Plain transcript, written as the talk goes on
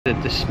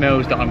The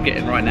smells that I'm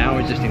getting right now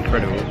is just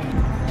incredible.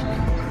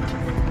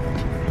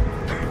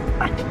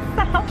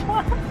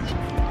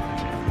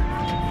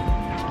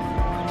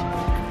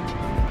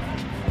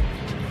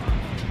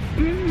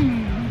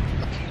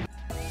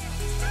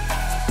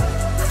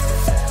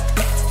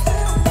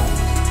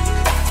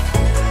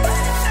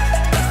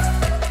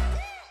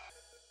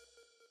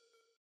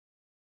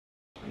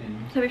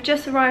 So we've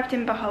just arrived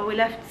in Bohol. We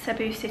left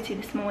Cebu City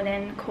this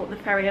morning, caught the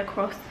ferry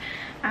across,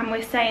 and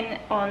we're staying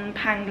on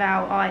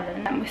Panglao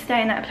Island. And we're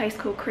staying at a place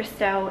called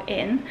Crystal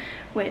Inn,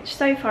 which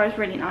so far is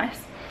really nice.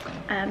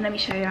 Let me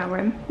show you our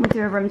room. We'll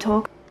do a room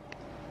tour.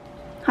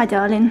 Hi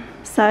darling.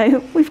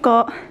 So we've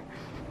got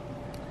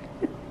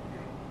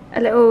a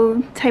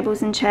little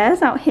tables and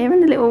chairs out here in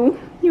the little,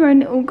 your own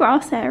little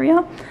grass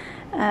area.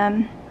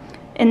 And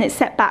it's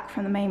set back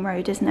from the main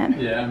road, isn't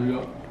it? Yeah, and we've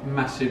got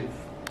massive,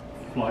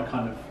 like,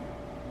 kind of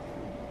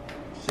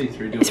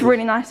see-through doors. It's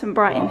really nice and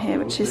bright in here,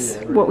 which is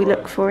what we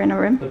look for in a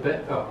room. I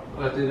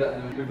do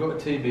that. We've got a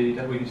TV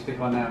that we can stick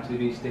on our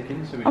TV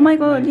sticking, so we oh my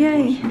god,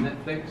 yay!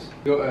 Netflix.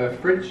 We've got a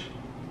fridge.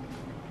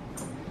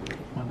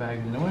 My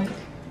bag's in the way.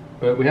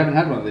 But we haven't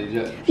had one of these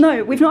yet.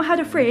 No, we've not had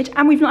a fridge,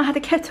 and we've not had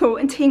a kettle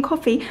and tea and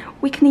coffee.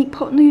 We can eat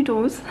pot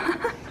noodles.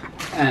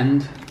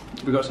 And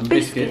we've got some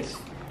biscuits.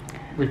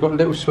 We've got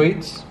little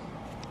sweets.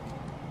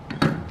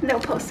 Little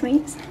pot of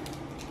sweets.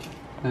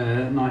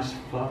 Nice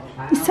fluff.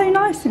 It's so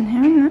nice in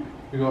here, isn't it?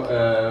 We've got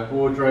a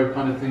wardrobe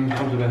kind of thing,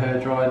 comes with a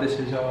hairdryer. This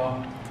is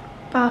our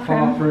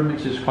bathroom,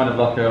 which is kind of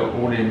like a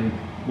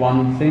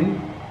all-in-one thing.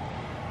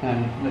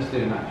 And let's do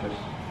the mattress.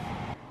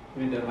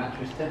 We need to do a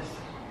mattress test.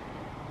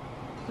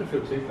 Doesn't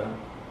feel too bad.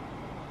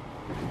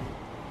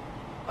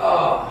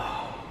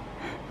 Oh.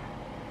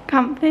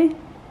 Comfy?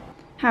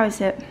 How is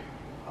it?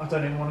 I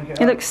don't even want to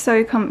get It looks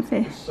so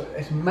comfy.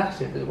 It's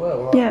massive as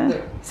well. Right? Yeah.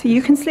 Look. So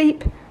you can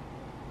sleep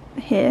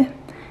here,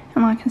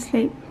 and I can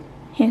sleep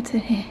here to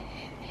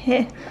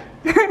here.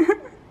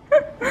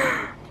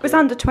 It was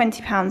under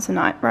 £20 a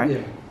night, right?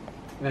 Yeah.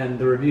 And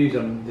the reviews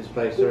on this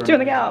place are... Do you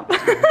want to get up?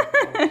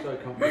 I'm so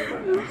comfy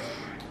right now.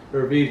 The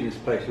reviews in this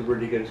place are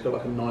really good. It's got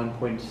like a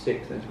 9.6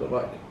 and it's got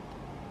like...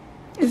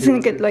 It's in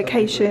a good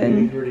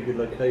location. Really good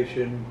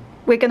location.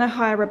 We're going to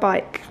hire a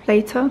bike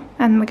later,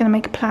 and we're going to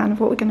make a plan of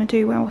what we're going to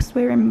do whilst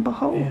we're in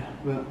Bohol. Yeah,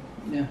 well,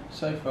 yeah,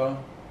 so far,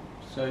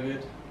 so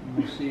good. And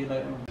we'll see you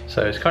later on.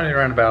 So it's currently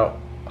around about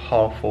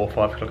 4:30,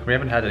 5 o'clock. We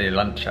haven't had any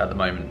lunch at the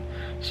moment.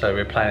 So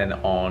we're planning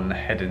on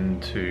heading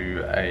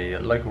to a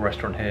local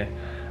restaurant here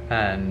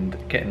and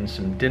getting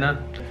some dinner.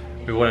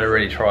 We want to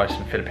really try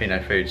some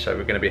Filipino food, so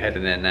we're going to be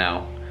heading there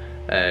now.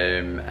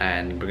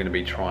 And we're going to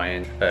be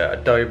trying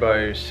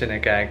Adobo,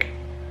 Sinigang.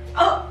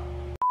 Oh!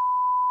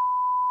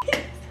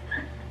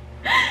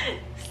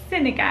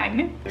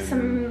 Sinigang.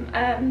 Some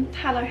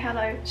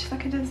hello, which is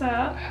like a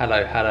dessert.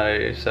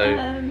 Hello. So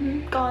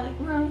garlic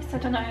rice. I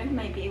don't know.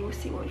 Maybe we'll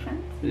see what we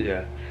fancy.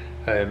 Yeah,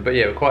 but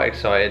yeah, we're quite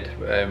excited.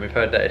 We've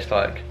heard that it's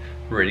like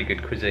really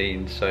good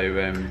cuisine. So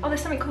oh,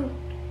 there's something called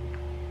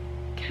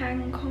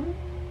Kangkong,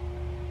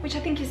 which I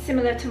think is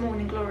similar to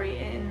Morning Glory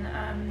in.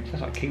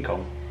 Sounds like King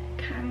Kong.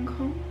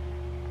 Kangkong.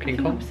 King I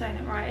think Kong. I'm saying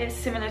it right. It's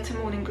similar to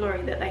Morning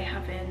Glory that they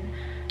have in.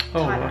 Oh,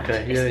 Thailand.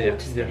 okay,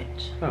 yeah.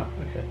 Oh,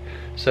 okay.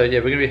 So yeah,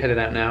 we're going to be heading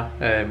out now.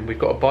 We've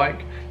got a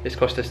bike. It's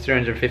cost us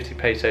 350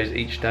 pesos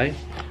each day.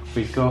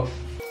 We've got...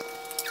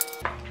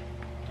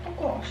 Oh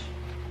gosh.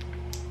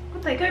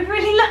 Would they go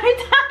really low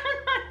down?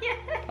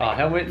 Yeah. Our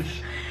helmets.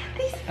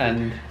 These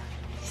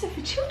are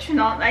for children,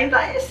 aren't they?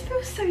 Like, it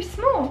feels so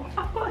small.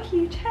 I've got a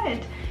huge head.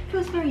 It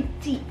feels very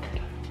deep.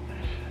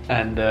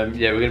 And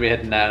yeah, we're going to be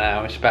heading there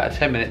now. It's about a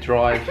 10-minute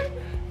drive.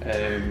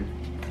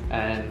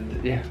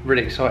 And yeah,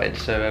 really excited.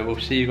 So we'll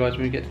see you guys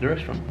when we get to the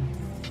restaurant.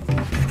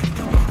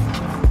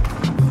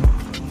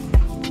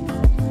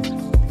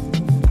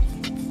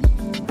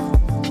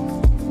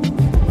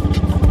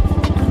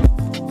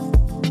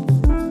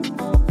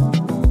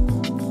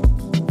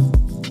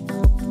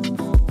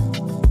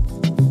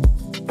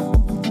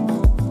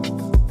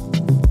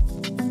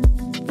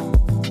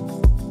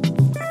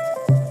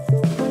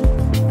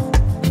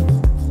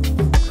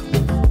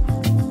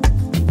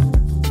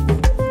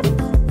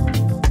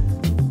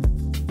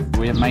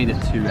 We have made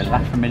it to a La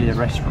Familia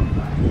restaurant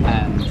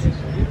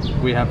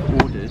and we have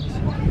ordered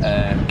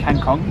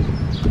kangkong,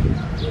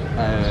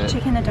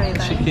 chicken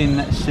adobo, chicken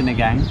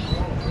sinigang,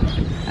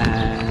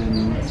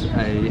 and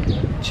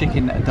a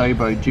chicken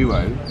adobo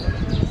duo,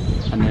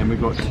 and then we've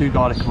got 2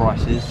 garlic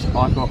rices.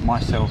 I've got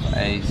myself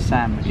a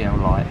San Miguel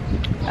light,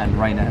 and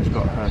Rayna has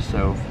got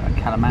herself a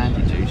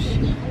calamari juice,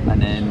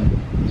 and then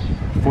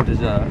for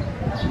dessert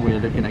we're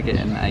looking at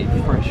getting a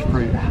fresh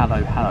fruit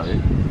hello.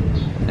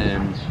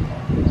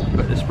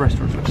 But this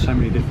restaurant's got so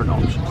many different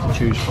options to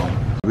choose from.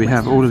 We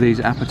have all of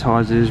these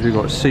appetizers. We've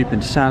got soup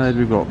and salad,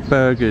 we've got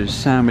burgers,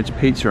 sandwich,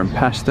 pizza and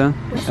pasta.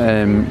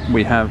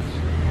 We have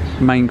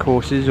main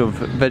courses of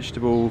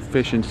vegetable,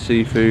 fish and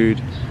seafood,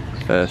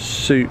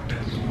 soup.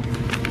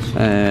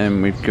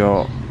 We've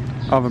got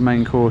other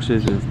main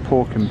courses of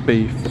pork and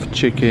beef,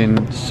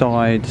 chicken,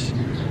 sides,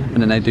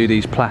 and then they do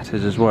these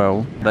platters as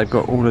well. They've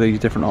got all of these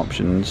different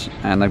options,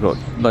 and they've got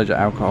loads of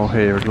alcohol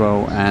here as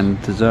well, and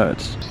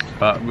desserts.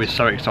 But we're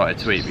so excited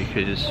to eat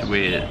because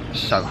we're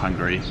so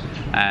hungry,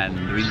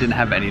 and we didn't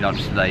have any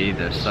lunch today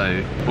either,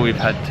 so all we've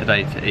had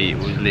today to eat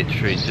was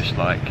literally just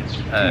like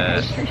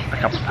a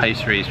couple of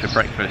pastries for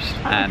breakfast,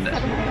 and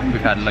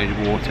we've had loads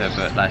of water,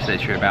 but that's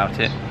literally about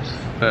it.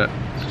 But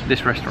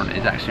this restaurant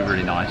is actually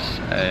really nice.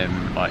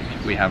 Like,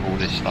 we have all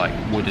this like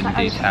wooden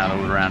detail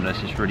all around us.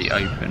 It's really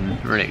open,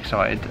 really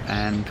excited,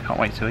 and can't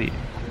wait to eat.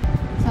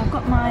 So I've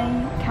got my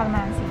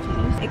calamansi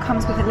juice. It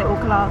comes with a little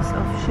glass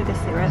of sugar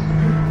syrup,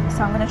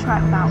 so I'm going to try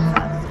it without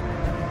first.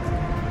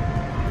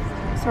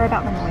 Sorry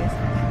about the noise.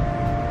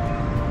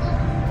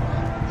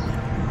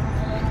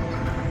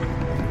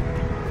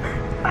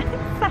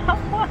 It's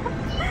sour.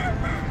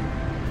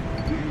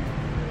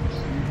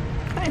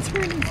 It's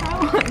really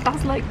sour.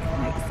 That's like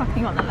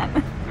sucking on a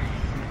lemon.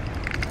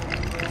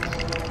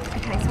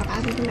 Okay, so I've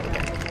added a little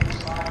bit.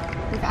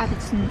 We've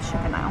added some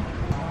sugar now.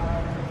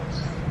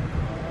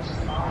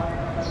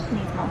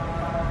 Need more.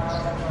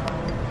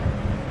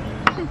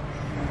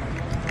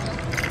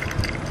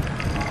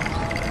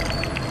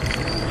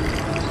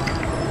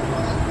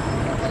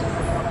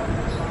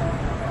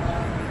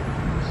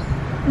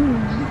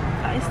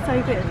 That is so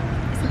good.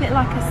 It's a bit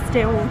like a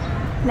still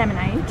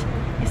lemonade.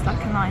 It's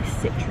like a nice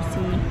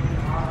citrusy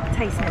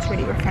taste, and it's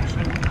really refreshing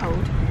and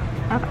cold.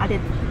 I've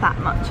added that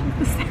much of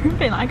the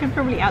syrup in. I could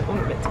probably add all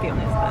of it, to be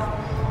honest, but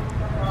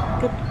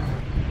good.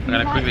 I'm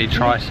going to quickly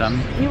try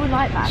some. You would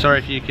like that. Sorry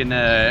if you can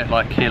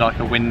like hear like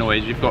a wind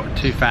noise. We've got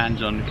 2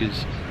 fans on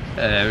because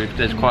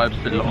there's quite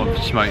a lot of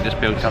smoke that's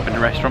built up in the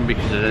restaurant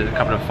because there's a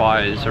couple of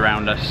fires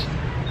around us.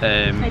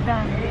 They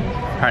burn.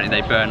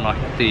 Apparently they burn like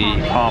the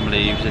palm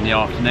leaves in the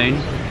afternoon.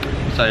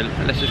 So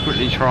let's just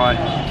quickly try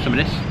some of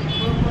this.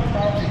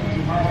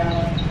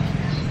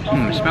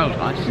 It smells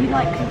nice. You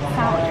like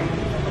sour?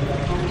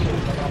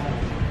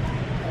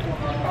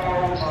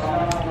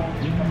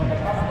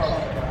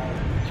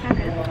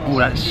 Oh,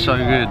 that's so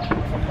good.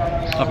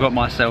 I've got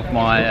myself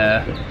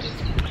my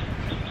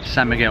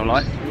San Miguel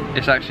Light.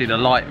 It's actually the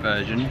light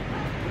version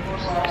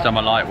because I'm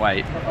a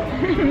lightweight.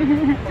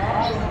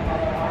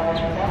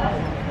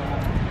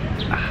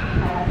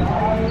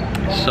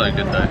 It's so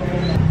good though.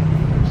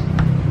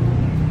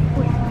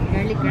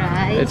 Garlic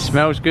rice. It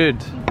smells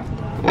good.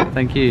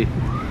 Thank you.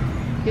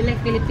 You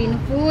like Filipino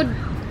food?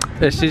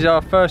 This is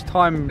our first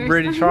time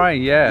really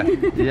trying, yeah.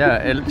 Yeah,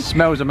 it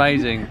smells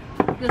amazing.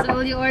 Because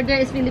all you order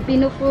is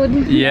Filipino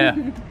food. Yeah.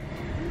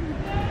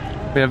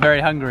 We are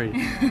very hungry.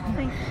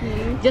 Thank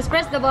you. Just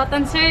press the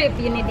button, sir, if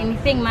you need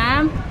anything,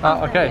 ma'am.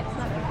 Oh, okay.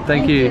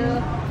 Thank you.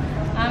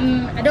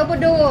 Adobo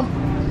duo.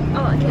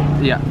 Oh, okay.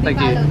 Yeah,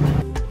 thank you.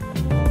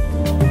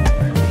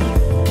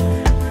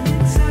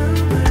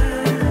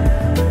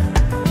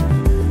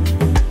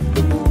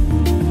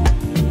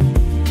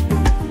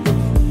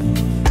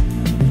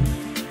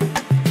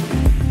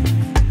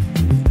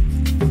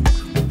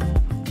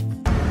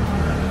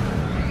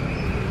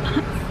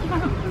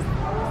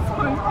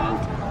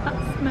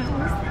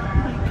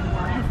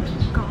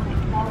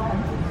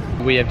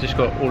 We have just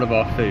got all of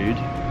our food,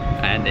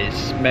 and the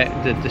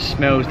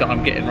smells that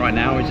I'm getting right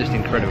now is just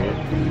incredible.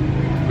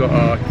 We've got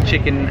our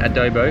chicken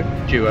adobo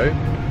duo,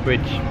 which,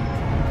 oh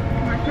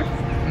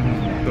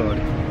God,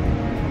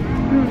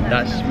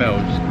 that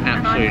smells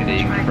absolutely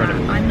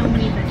incredible. I'm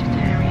normally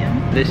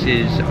vegetarian. This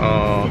is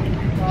our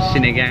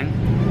sinigang.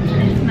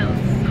 It smells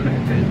so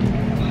good.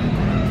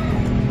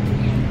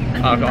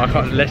 I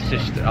can't. Let's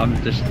just eat.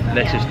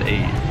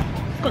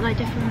 It's got like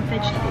different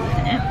vegetables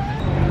in it.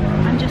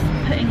 I'm just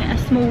putting a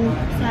small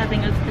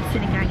serving of the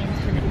sinigang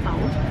into a little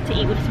bowl to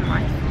eat with some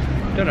rice.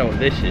 I don't know what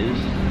this is.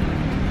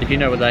 If you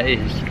know what that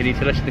is, can you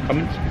tell us in the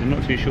comments? I'm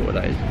not too sure what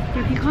that is.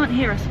 If you can't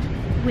hear us,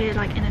 we're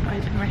like in an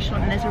open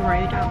restaurant and there's a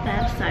road out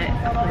there, so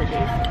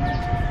apologies.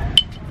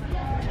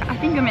 I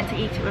think I'm meant to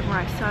eat it with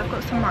rice, so I've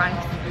got some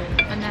rice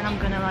and then I'm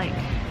gonna like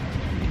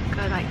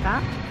go like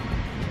that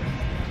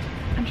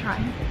and try.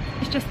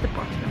 It's just the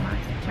broth and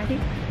rice. Ready?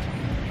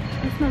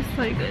 It smells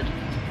so good.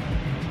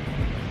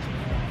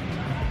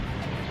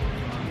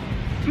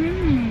 Oh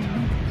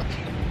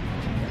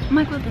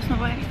my god, that's not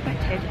what I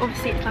expected.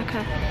 Obviously it's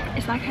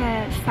like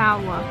a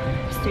sour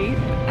soup.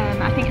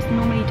 I think it's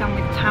normally done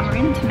with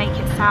tamarind to make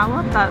it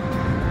sour, but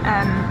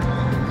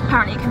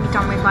apparently it can be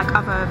done with like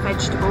other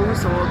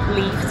vegetables or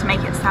leaves to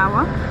make it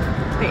sour.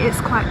 But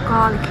it's quite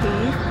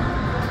garlicky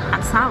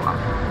and sour,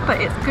 but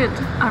it's good.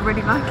 I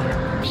really like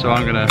it. So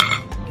I'm gonna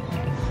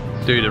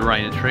do the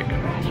Rayna trick.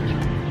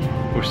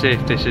 We'll see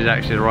if this is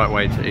actually the right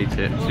way to eat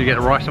it. So you get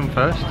the rice on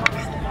first.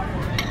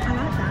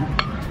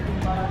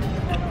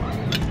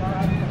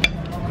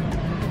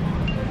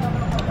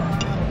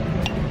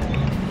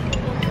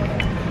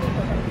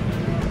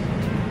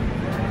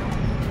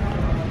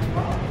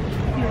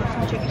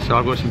 So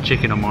I've got some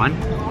chicken on mine.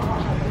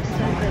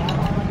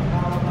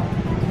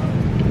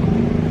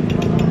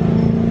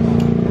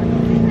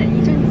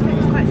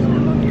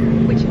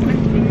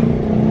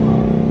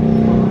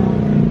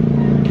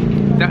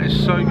 That is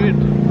so good,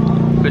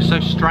 but it's so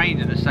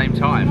strange at the same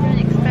time.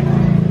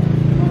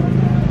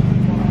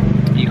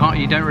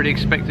 don't really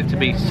expect it to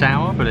be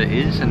sour, but it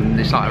is, and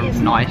it's like a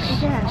nice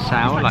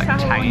sour, like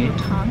tangy.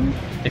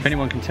 If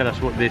anyone can tell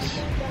us what this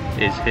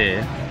is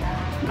here,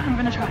 I'm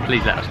gonna try it.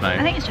 Please let us know.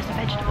 I think it's just a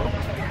vegetable.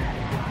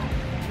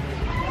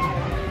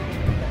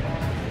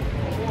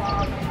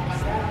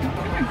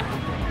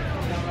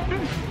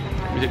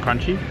 Is it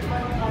crunchy?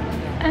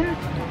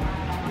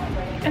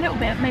 A little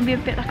bit, maybe a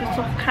bit like a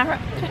soft carrot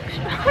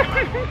texture.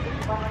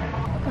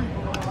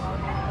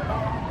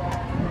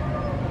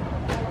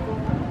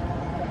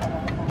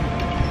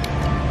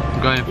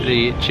 I'm going for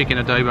the chicken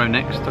adobo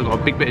next. I've got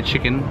a big bit of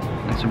chicken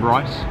and some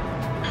rice.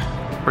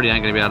 Probably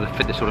ain't going to be able to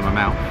fit this all in my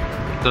mouth.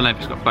 Don't know if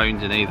it's got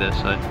bones in either,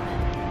 so.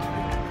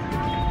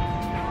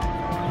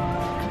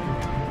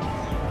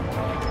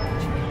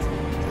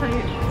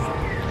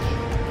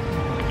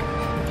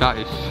 That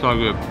is so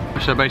good.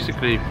 So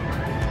basically,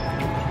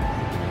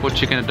 what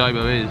chicken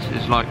adobo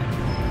is like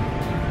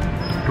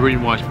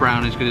green rice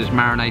brown is good. It's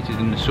marinated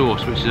in the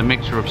sauce, which is a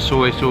mixture of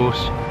soy sauce,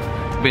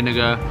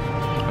 vinegar,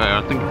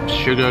 I think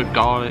sugar,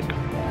 garlic.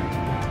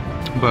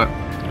 But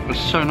it's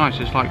so nice.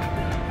 It's like,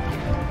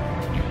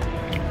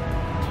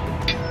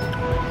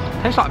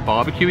 it tastes like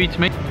barbecue-y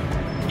to me,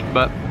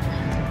 but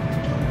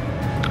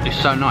it's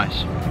so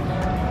nice.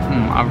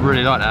 I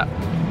really like that.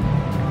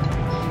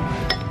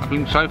 I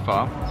think so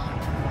far,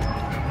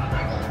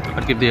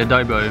 I'd give the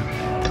adobo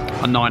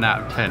a 9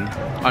 out of 10.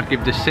 I'd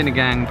give the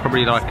Sinigang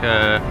probably like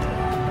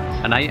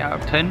an 8 out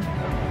of 10.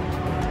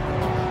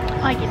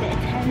 I give it a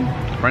 10.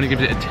 Rayna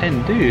gives it a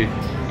 10, do you?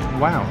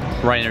 Wow.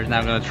 Rayna is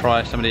now going to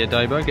try some of the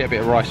adobo, get a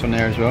bit of rice on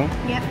there as well.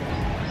 Yep.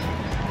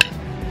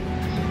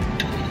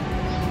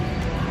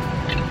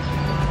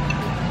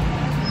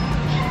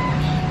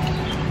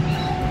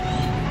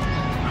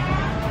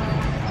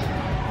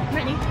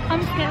 Really?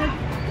 I'm scared.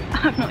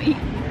 I've not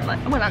eaten, like,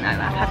 well I know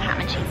I've had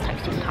ham and cheese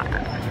toast in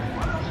Thailand.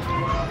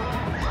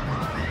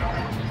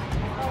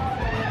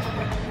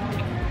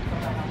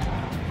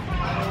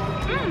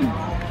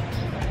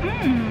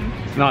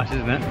 Nice,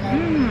 isn't it?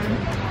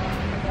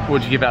 What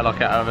would you give that like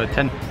out of a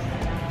 10?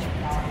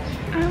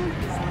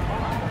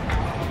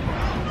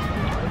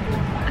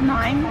 A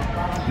 9.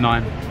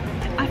 9.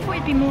 I thought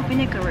it'd be more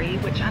vinegary,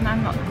 which and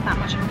I'm not that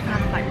much of a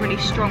fan of like really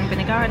strong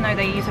vinegar. I know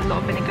they use a lot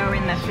of vinegar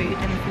in their food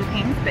in the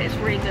Philippines, but it's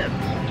really good.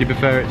 Do you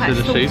prefer it like to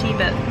the salty, soup?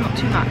 But not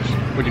too much.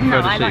 Would you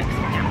prefer no, the soup? I like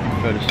Sinigang.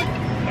 Prefer the soup.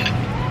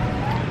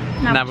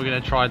 Now we're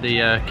going to try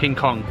the King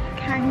Kong.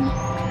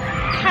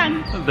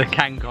 The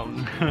Kang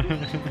Kong.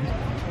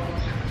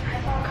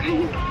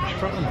 Craig.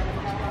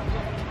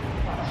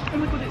 Oh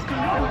my god, it's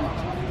going everywhere.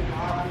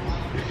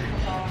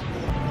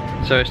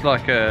 So it's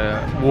like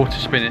a water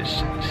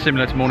spinach,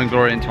 similar to Morning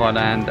Glory in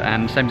Thailand,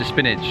 and same to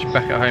spinach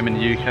back at home in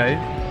the UK.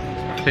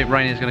 I think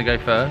Rayna's going to go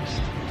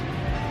first.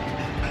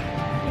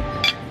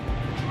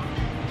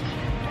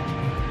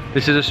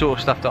 This is the sort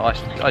of stuff that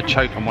I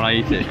choke on when I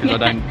eat it because I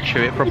don't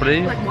chew it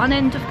properly. Like one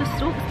end of the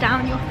stalk's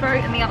down your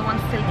throat and the other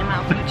one's still in your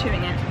mouth and you're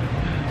chewing it.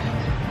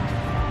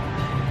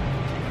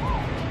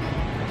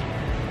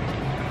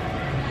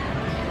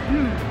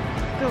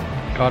 Cool.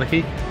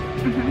 Garlicky?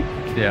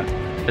 Yeah.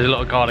 There's a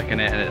lot of garlic in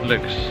it and it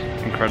looks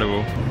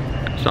incredible.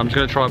 So I'm just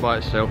going to try it by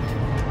itself.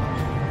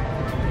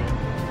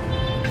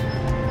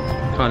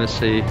 Kind of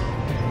see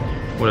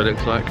what it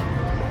looks like.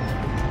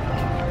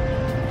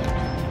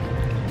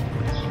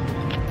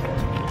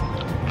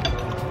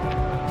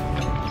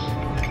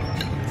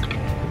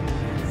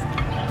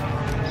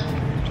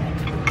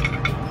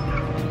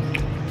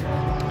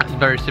 It's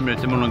very similar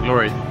to Morning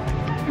Glory.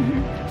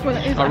 Well,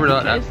 it is. I really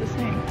like that. It's the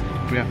same.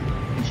 Yeah.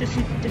 It's just a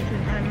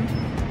different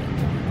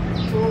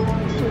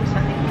sauce,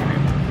 I think, in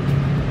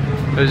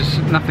it. There's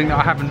nothing that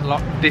I haven't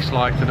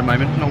disliked at the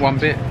moment, not one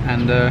bit,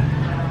 and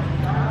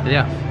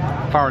yeah,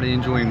 thoroughly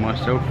enjoying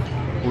myself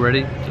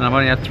already, and I've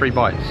only had 3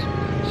 bites.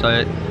 So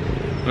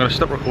I'm going to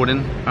stop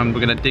recording and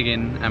we're going to dig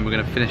in and we're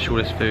going to finish all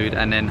this food,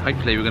 and then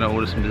hopefully we're going to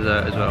order some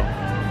dessert as well.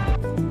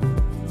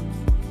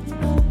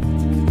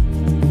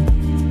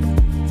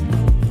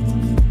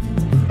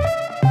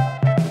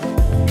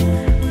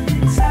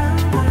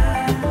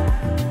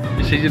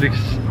 It's easy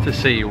to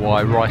see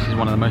why rice is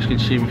one of the most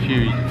consumed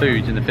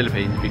foods in the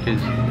Philippines,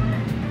 because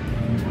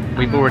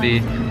we've already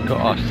got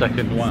our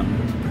second one.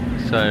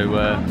 So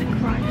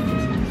garlic rice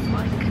is just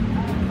like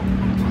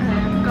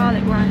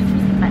garlic rice is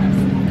the best.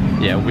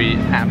 yeah, we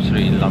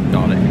absolutely love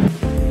garlic.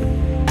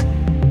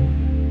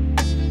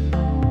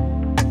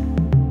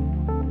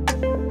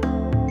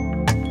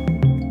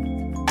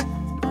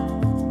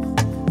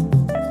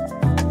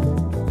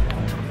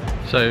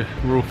 So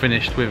we're all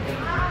finished with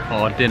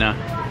our dinner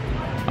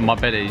and my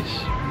belly's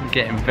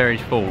getting very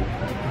full,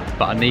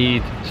 but I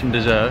need some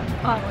dessert.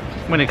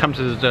 When it comes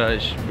to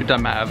dessert, it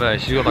doesn't matter of her.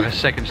 She's got like a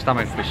second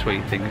stomach for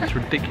sweet things. It's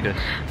ridiculous.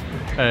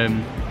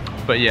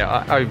 But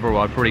yeah,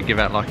 overall I'd probably give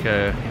out like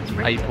a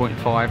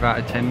 8.5 out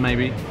of 10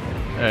 maybe.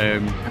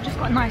 I've just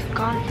got a nice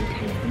garlicky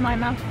taste in my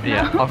mouth now.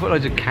 Yeah, I've got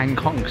loads of Kang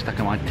Kong stuck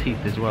in my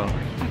teeth as well.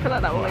 I feel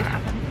like that always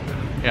happens.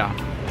 Yeah.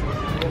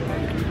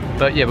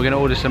 But yeah, we're going to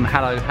order some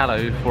Hello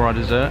Hello for our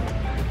dessert.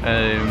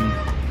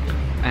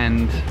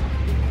 And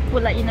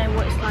we'll let you know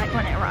what it's like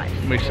when it arrives.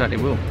 We certainly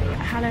will.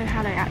 Halo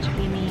halo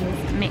actually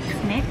means mix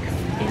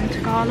in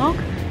Tagalog.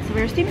 So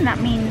we're assuming that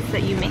means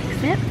that you mix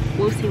it.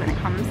 We'll see when it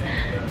comes.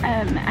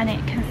 And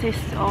it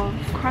consists of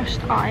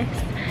crushed ice,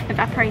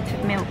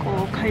 evaporated milk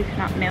or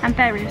coconut milk, and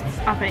various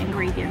other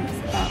ingredients.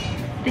 But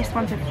this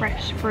one's a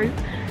fresh fruit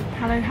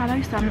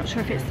halo, so I'm not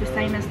sure if it's the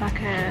same as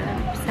like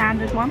a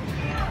standard one.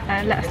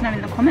 Let us know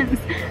in the comments,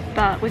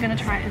 but we're going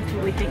to try it and see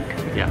what we think.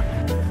 Yeah.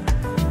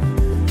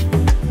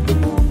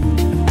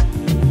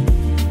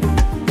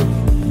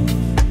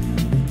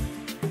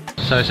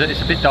 So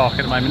it's a bit dark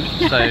at the moment,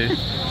 so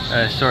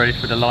sorry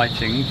for the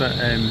lighting, but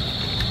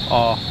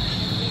our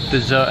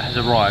dessert has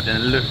arrived and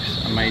it looks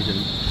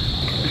amazing.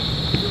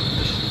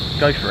 Just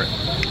go for it.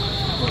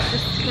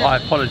 I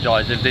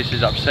apologise if this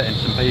is upsetting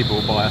some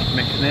people by us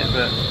mixing it,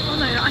 but... Oh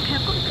no, okay,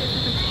 I've got a bit of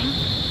everything.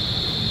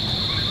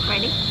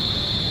 Ready?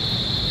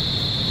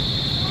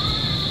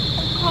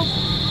 Oh.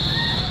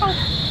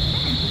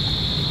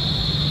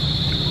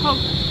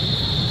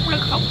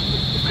 Look hot.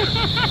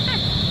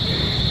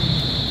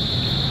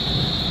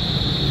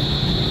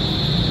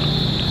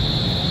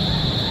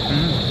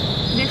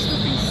 This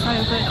would be so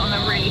good on a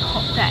really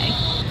hot day.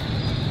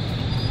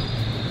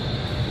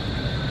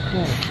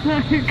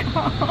 So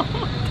cold.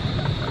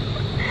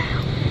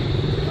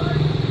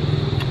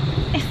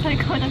 It's so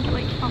cold, I can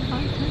like can't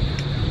bite it.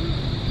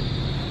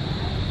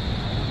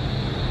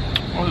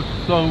 Oh, it's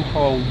so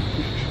cold.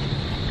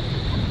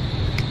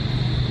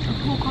 A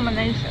cool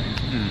combination.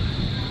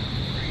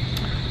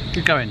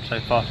 Good going so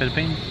far,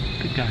 Philippines.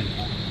 Good going.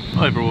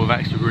 Overall, we've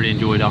actually really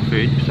enjoyed our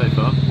food so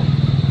far.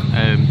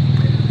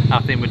 I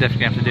think we're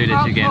definitely going to have to do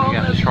this again. We're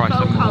going to have to try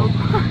some more.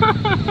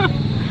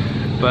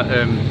 But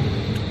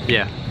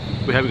yeah,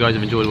 we hope you guys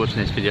have enjoyed watching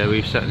this video.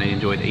 We've certainly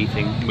enjoyed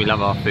eating. We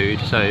love our food.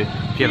 So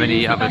if you have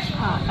any other,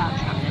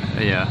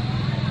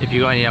 if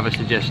you got any other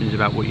suggestions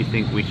about what you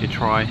think we should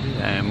try,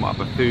 what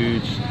other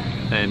foods,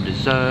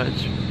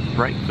 desserts,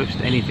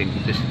 breakfast, anything,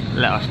 just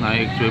let us know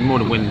because we're more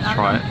than willing to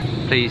try it.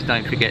 Please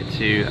don't forget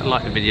to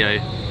like the video,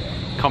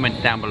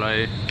 comment down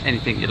below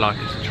anything you'd like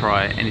us to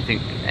try,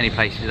 any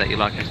places that you'd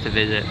like us to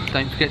visit.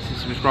 Don't forget to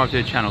subscribe to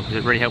the channel because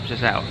it really helps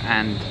us out,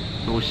 and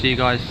we'll see you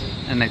guys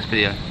in the next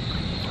video.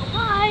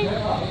 Bye!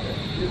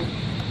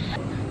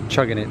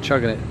 Chugging it.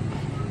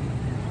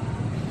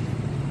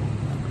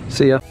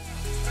 See ya.